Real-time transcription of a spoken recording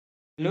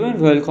Hello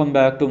and welcome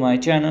back to my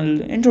channel.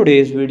 In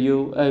today's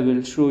video, I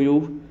will show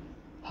you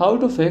how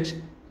to fix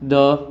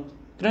the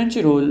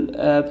Crunchyroll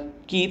app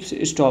keeps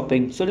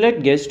stopping. So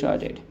let's get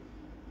started.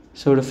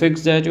 So to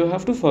fix that, you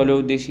have to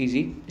follow this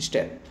easy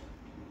step.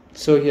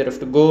 So here you have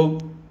to go,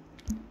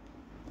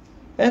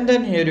 and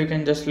then here you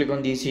can just click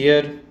on these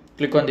here.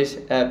 Click on this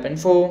app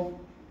info.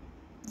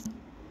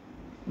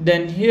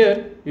 Then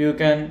here you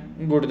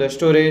can go to the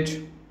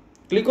storage.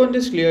 Click on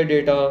this clear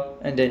data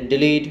and then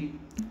delete.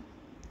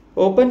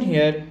 Open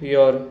here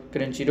your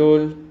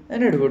Crunchyroll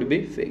and it would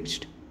be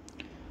fixed.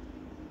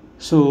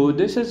 So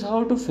this is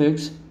how to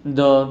fix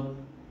the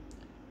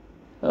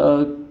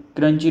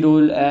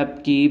Crunchyroll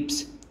app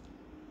keeps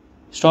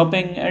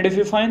stopping. And if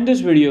you find this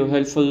video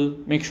helpful,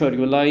 make sure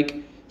you like,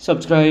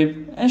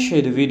 subscribe and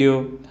share the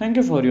video. Thank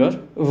you for your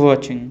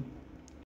watching.